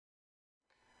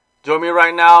Joining me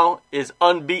right now is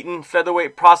unbeaten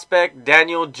featherweight prospect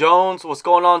Daniel Jones. What's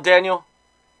going on, Daniel?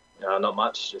 Not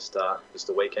much, just a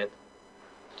weekend,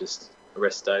 just a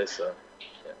rest day, so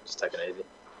yeah, just taking it easy.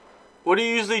 What do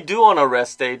you usually do on a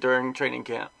rest day during training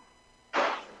camp?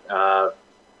 Uh,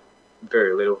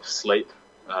 Very little sleep,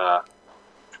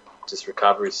 just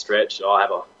recovery, stretch. I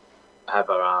have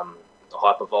a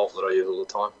hypervolt that I use all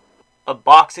the time. A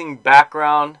boxing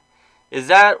background. Is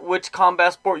that which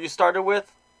combat sport you started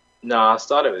with? No, I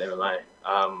started with MMA.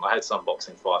 I had some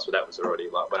boxing fights, but that was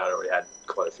already like when I already had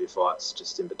quite a few fights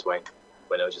just in between,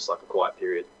 when it was just like a quiet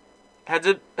period.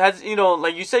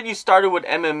 Like you said you started with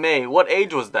MMA. What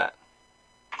age was that?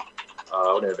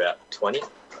 I was about 20.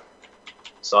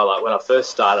 So like when I first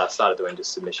started, I started doing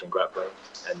just submission grappling,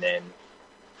 and then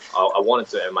I wanted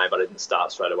to do MMA, but I didn't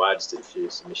start straight away. I just did a few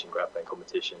submission grappling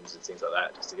competitions and things like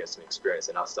that, just to get some experience.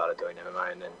 And I started doing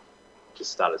MMA, and then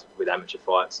just started with amateur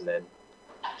fights, and then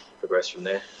progressed from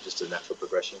there, just a natural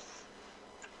progression.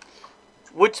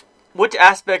 Which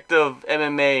aspect of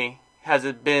MMA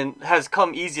has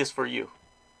come easiest for you?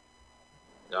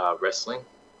 Wrestling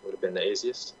would have been the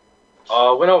easiest.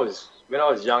 When I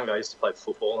was younger, I used to play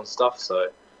football and stuff. So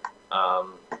I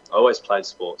always played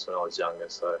sports when I was younger.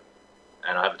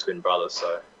 And I have a twin brother,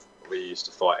 so we used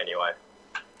to fight anyway,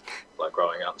 like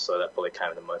growing up. So that probably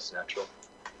came the most natural.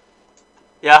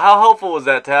 Yeah, how helpful was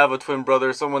that to have a twin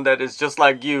brother, someone that is just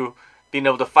like you, being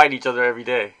able to fight each other every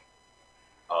day?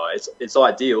 It's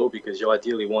ideal because you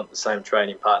ideally want the same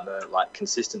training partner, like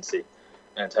consistency,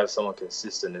 and to have someone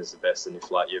consistent is the best. And if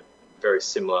like you're very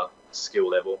similar skill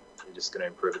level, you're just going to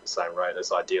improve at the same rate.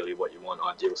 That's ideally what you want.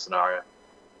 Ideal scenario.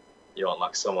 You want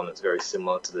like someone that's very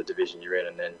similar to the division you're in,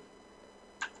 and then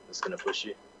it's going to push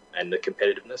you. And the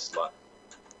competitiveness, like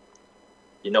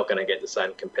you're not going to get the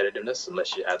same competitiveness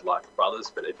unless you had like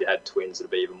brothers. But if you had twins,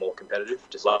 it'd be even more competitive.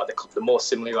 Just like the more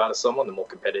similar you are to someone, the more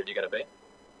competitive you're going to be.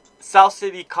 South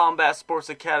City Combat Sports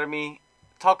Academy.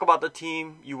 Talk about the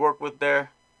team you work with there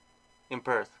in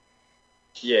Perth.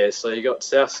 Yeah, so you got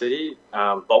South City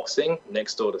boxing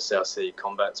next door to South City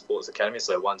Combat Sports Academy.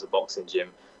 So one's a boxing gym.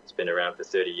 It's been around for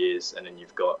 30 years. And then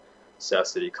you've got South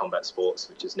City Combat Sports,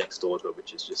 which is next door to it,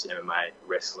 which is just MMA,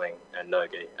 wrestling, and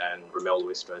Nogi. And Ramel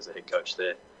Luistro is the head coach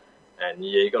there. And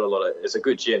yeah, you got it's a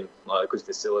good gym, like a good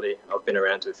facility. I've been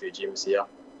around to a few gyms here.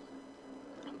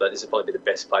 But this is probably the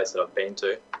best place that I've been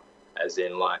to, as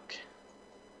in like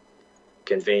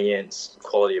convenience,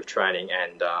 quality of training,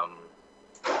 and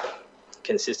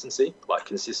consistency, like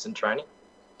consistent training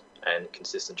and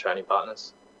consistent training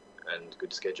partners and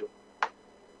good schedule.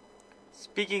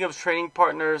 Speaking of training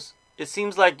partners, it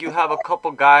seems like you have a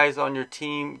couple guys on your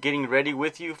team getting ready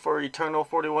with you for Eternal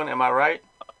 41. Am I right?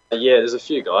 Yeah, there's a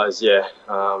few guys, yeah.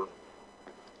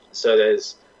 So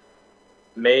there's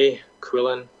me,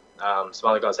 Quillen, some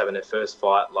other guys having their first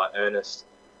fight, like Ernest.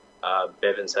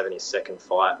 Bevan's having his second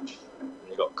fight. And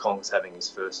you've got Kong's having his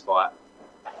first fight.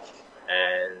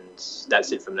 And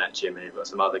that's it from that gym. And you've got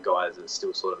some other guys that are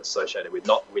still sort of associated with,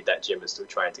 not with that gym, but still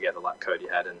training together, like Cody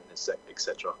Haddon,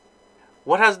 etc.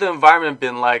 What has the environment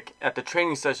been like at the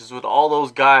training sessions with all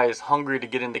those guys hungry to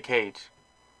get in the cage?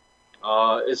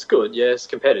 It's good, yeah, it's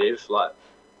competitive. Like,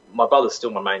 my brother's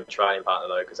still my main training partner,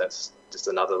 though, because that's just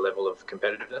another level of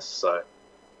competitiveness. So,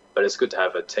 but it's good to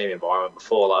have a team environment.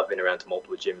 Before, like, I've been around to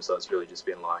multiple gyms, so it's really just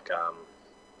been like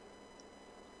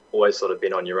always sort of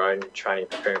been on your own training,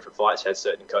 preparing for fights. You had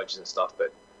certain coaches and stuff,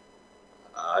 but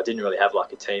I didn't really have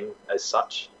like a team as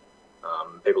such.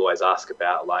 People always ask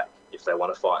about like if they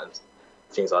want to fight and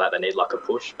things like that. They need like a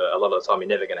push, but a lot of the time you're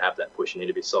never going to have that push. You need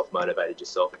to be self-motivated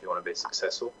yourself if you want to be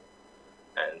successful,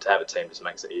 and to have a team just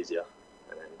makes it easier,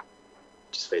 and then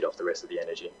just feed off the rest of the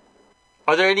energy.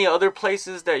 Are there any other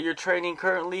places that you're training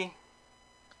currently?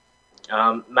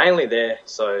 Mainly there.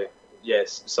 So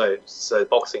yes, so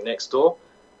boxing next door.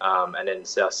 And then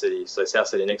South City, so South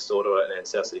City next door to it, and then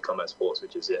South City Combat Sports,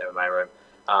 which is the MMA room.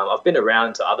 I've been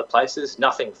around to other places,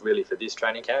 nothing really for this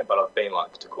training camp, but I've been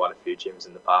like to quite a few gyms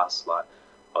in the past. Like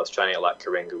I was training at like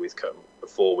Karinga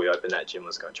before we opened that gym. I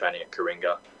was going training at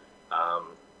Karinga,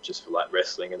 just for like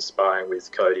wrestling and sparring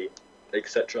with Cody,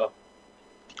 etc.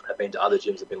 I've been to other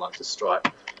gyms. I've been like to Strike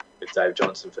with Dave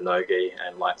Johnson for Nogi,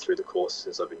 and like through the course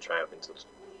since I've been training,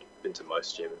 I've been to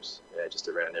most gyms, yeah, just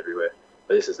around everywhere.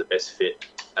 But this is the best fit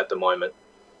at the moment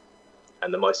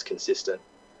and the most consistent.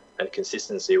 And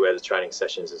consistency where the training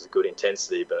sessions is a good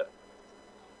intensity, but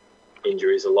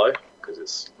injuries are low because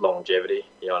it's longevity,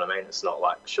 you know what I mean? It's not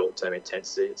like short-term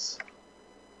intensity. It's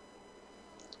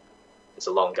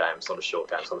a long game. It's not a short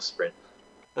game. It's not a sprint.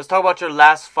 Let's talk about your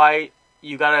last fight.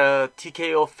 You got a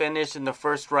TKO finish in the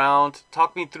first round.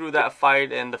 Talk me through that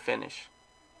fight and the finish.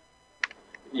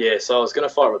 Yeah, so I was going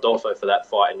to fight Rodolfo for that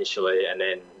fight initially, and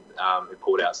then he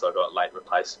pulled out, so I got late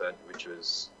replacement, which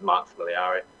was Mark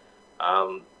Familiari.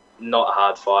 Not a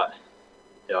hard fight,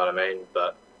 you know what I mean,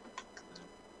 but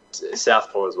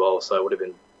southpaw as well, so it would have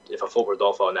been, if I fought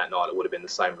Rodolfo on that night, it would have been the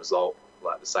same result,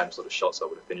 like the same sort of shots I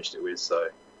would have finished it with, so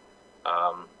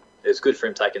it was good for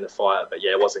him taking the fight, but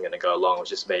yeah, it wasn't going to go long. It was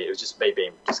just me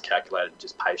being just calculated,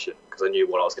 just patient, because I knew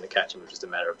what I was going to catch him. It was just a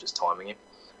matter of just timing him.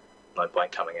 No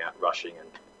point coming out rushing and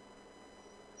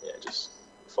yeah, just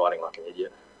fighting like an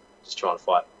idiot. Just trying to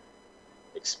fight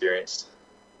experienced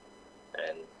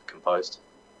and composed.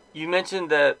 You mentioned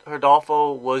that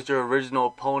Rodolfo was your original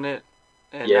opponent,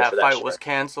 and that fight was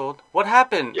canceled. What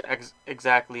happened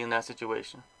exactly in that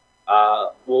situation?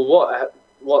 Well,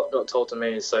 what got told to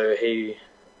me is if he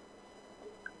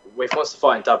wants to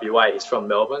fight in WA, he's from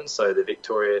Melbourne, so the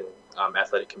Victorian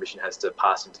Athletic Commission has to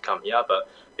pass him to come here, but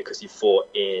because he fought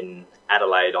in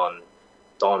Adelaide on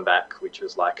Diamondback, which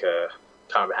was like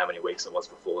can't remember how many weeks it was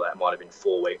before that. It might have been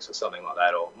 4 weeks or something like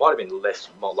that, or it might have been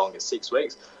longer, 6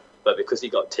 weeks. But because he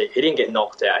didn't get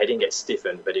knocked out, he didn't get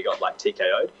stiffened, but he got like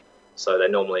TKO'd. So they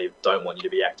normally don't want you to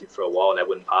be active for a while, and they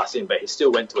wouldn't pass him. But he still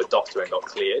went to a doctor and got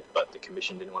cleared, but the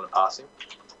commission didn't want to pass him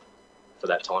for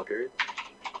that time period.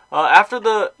 After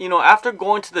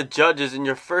going to the judges in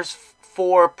your first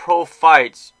 4 pro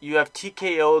fights, you have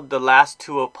TKO'd the last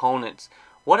 2 opponents.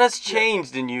 What has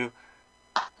changed in you?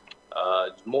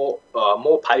 More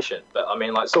patient, but I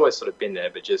mean, like, it's always sort of been there.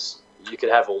 But just you can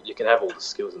have all the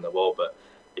skills in the world, but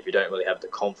if you don't really have the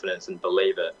confidence and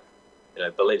believe it,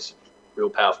 belief's a real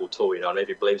powerful tool. You know, if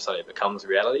you believe something, it becomes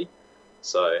reality.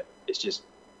 So it's just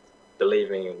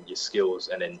believing in your skills,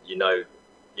 and then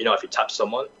if you touch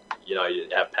someone, you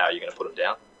have power. You're going to put them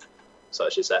down. So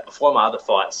it's just that. Before my other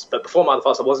fights,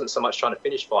 I wasn't so much trying to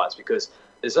finish fights because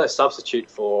there's no substitute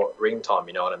for ring time.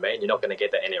 You know what I mean? You're not going to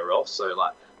get that anywhere else. So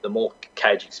like, the more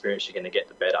cage experience you're going to get,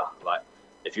 the better. Like,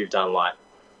 if you've done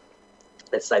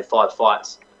let's say 5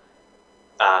 fights,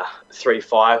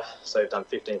 3-5, so you've done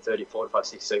 15, 30, 45,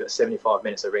 60, so you've got 75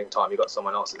 minutes of ring time. You've got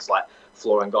someone else that's like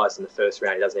flooring guys in the first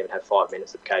round. He doesn't even have 5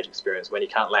 minutes of cage experience. When he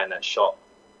can't land that shot,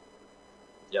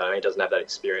 you know what I mean? He doesn't have that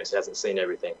experience. He hasn't seen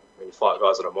everything. When you fight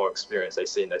guys that are more experienced, they've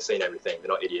seen everything. They're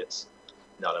not idiots.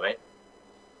 You know what I mean?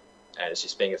 And it's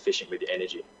just being efficient with your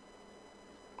energy.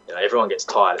 Everyone gets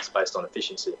tired. It's based on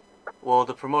efficiency. Well,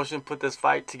 the promotion put this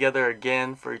fight together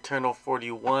again for Eternal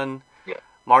 41. Yeah.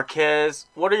 Marquez,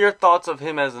 what are your thoughts of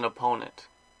him as an opponent?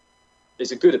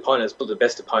 He's a good opponent. It's probably the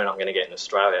best opponent I'm going to get in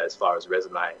Australia as far as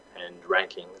resume and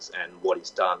rankings and what he's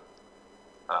done.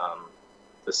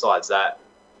 Besides that,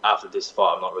 after this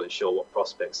fight, I'm not really sure what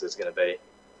prospects there's going to be,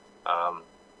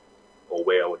 or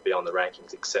where I would be on the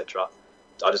rankings, etc.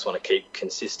 I just want to keep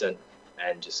consistent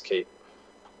and just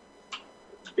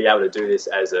be able to do this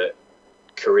as a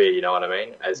career, you know what I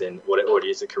mean? As in, what it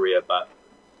already is a career, but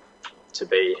to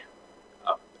be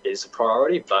is a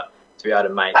priority, but to be able to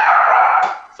make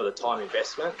for the time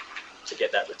investment to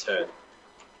get that return,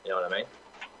 you know what I mean?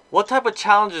 What type of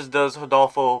challenges does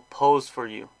Rodolfo pose for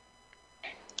you?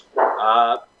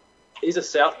 He's a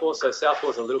southpaw, so southpaw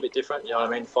is a little bit different, you know what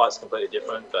I mean? Fight's completely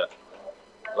different, but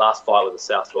last fight was a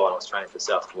southpaw, and I was training for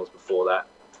southpaws before that.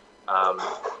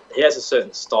 He has a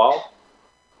certain style.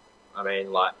 I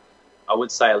mean, like, I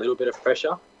would say a little bit of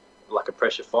pressure, like a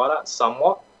pressure fighter,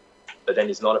 somewhat, but then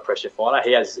he's not a pressure fighter.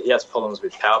 He has problems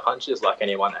with power punches, like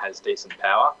anyone that has decent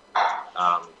power.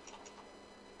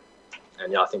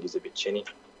 And I think he's a bit chinny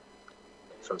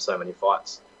from so many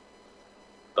fights.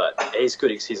 But he's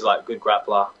good. He's like good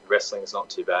grappler. Wrestling is not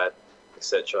too bad,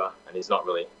 etc. And he's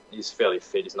fairly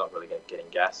fit. He's not really getting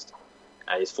gassed.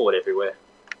 And he's fought everywhere.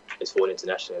 He's fought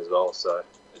internationally as well. So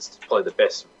it's probably the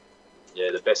best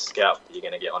scalp that you're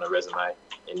going to get on a resume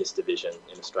in this division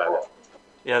in Australia.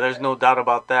 Yeah, there's no doubt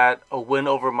about that. A win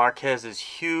over Marquez is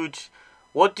huge.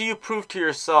 What do you prove to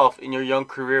yourself in your young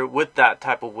career with that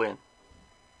type of win?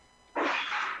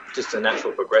 Just a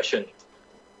natural progression.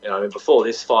 Before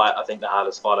this fight, I think the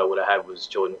hardest fight I would have had was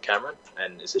Jordan Cameron,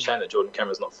 and it's a shame that Jordan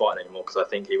Cameron's not fighting anymore because I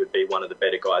think he would be one of the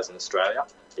better guys in Australia.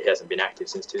 He hasn't been active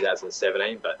since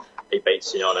 2017, but he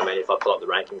beats, if I pull up the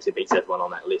rankings, he beats everyone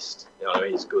on that list.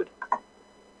 He's good.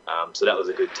 So that was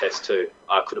a good test too.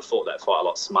 I could have fought that fight a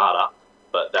lot smarter,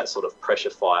 but that sort of pressure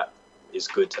fight is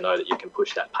good to know that you can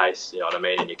push that pace,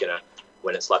 and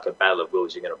when it's like a battle of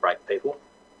wills, you're going to break people.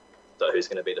 So who's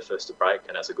going to be the first to break,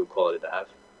 and that's a good quality to have.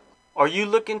 Are you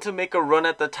looking to make a run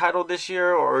at the title this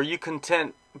year, or are you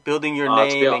content building your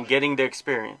name and getting the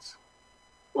experience?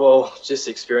 Well, just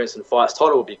experience in fights.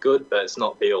 Title will be good, but it's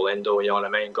not be all end all. You know what I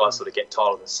mean? Guys sort of get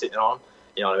titles and sitting on.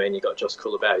 You know what I mean? You got Josh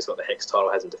Culibao, who's got the Hex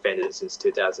title, hasn't defended it since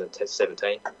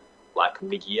 2017. like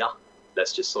mid-year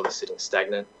that's just sort of sitting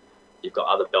stagnant. You've got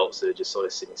other belts that are just sort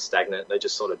of sitting stagnant. They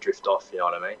just sort of drift off, you know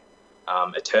what I mean?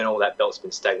 Eternal, that belt's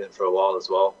been stagnant for a while as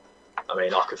well. I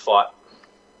mean, I could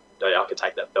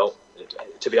take that belt.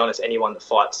 To be honest, anyone that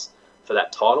fights for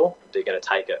that title, they're going to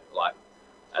take it. Like,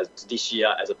 as this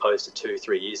year as opposed to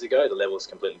 2-3 years ago, the level is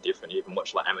completely different. You even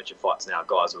watch like amateur fights now,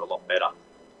 guys are a lot better.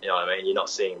 You know what I mean? You're not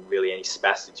seeing really any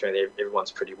spastic.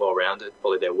 Everyone's pretty well rounded.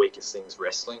 Probably their weakest thing's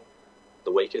wrestling.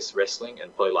 The weakest wrestling,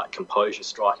 and probably like composure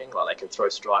striking. Like, they can throw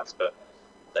strikes, but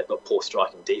they've got poor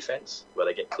striking defense where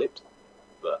they get clipped.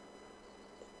 But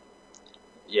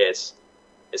yeah,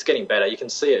 it's getting better. You can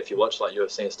see it if you watch like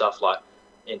UFC and stuff. Like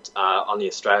on the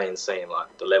Australian scene,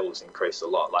 like the levels increased a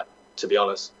lot. Like, to be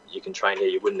honest, you can train here.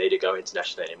 You wouldn't need to go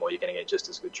internationally anymore. You're going to get just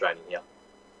as good training here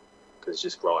because it's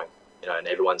just growing. You know, and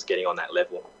everyone's getting on that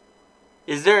level.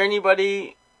 Is there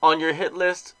anybody on your hit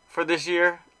list for this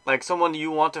year? Like someone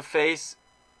you want to face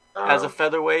as a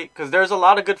featherweight? Because there's a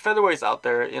lot of good featherweights out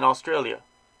there in Australia.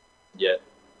 Yeah.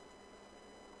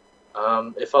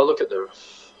 If I look at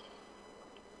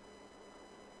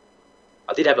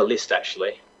I did have a list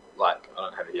actually. Like, I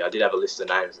don't have it here. I did have a list of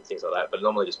names and things like that, but I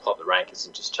normally just pop the rankings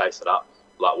and just chase it up,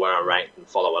 like where I'm ranked, and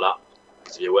follow it up.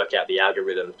 Because if you work out the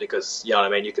algorithms, because, you know what I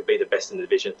mean, you could be the best in the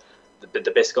division.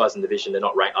 The best guys in the division, they're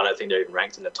not ranked. I don't think they're even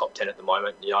ranked in the top 10 at the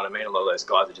moment. You know what I mean? A lot of those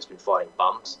guys have just been fighting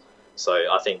bums. So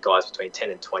I think guys between 10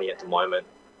 and 20 at the moment,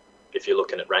 if you're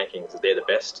looking at rankings, they're the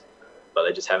best. But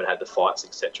they just haven't had the fights,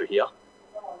 etc. here.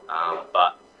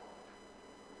 But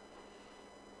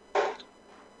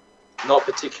not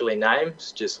particularly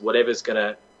names, just whatever's going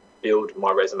to build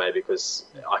my resume, because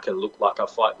I can look like I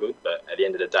fight good, but at the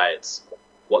end of the day, it's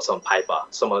what's on paper.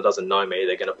 Someone that doesn't know me,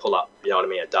 they're going to pull up, you know what I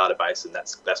mean, a database, and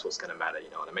that's what's going to matter,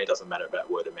 you know what I mean? It doesn't matter about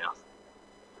word of mouth.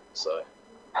 So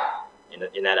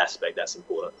in that aspect, that's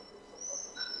important.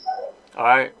 All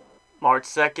right. March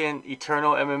 2nd,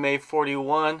 Eternal MMA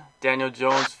 41. Daniel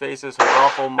Jones faces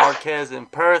Rodolfo Marquez in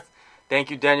Perth.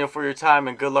 Thank you, Daniel, for your time,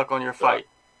 and good luck on your fight.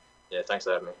 Yeah, thanks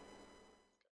for having me.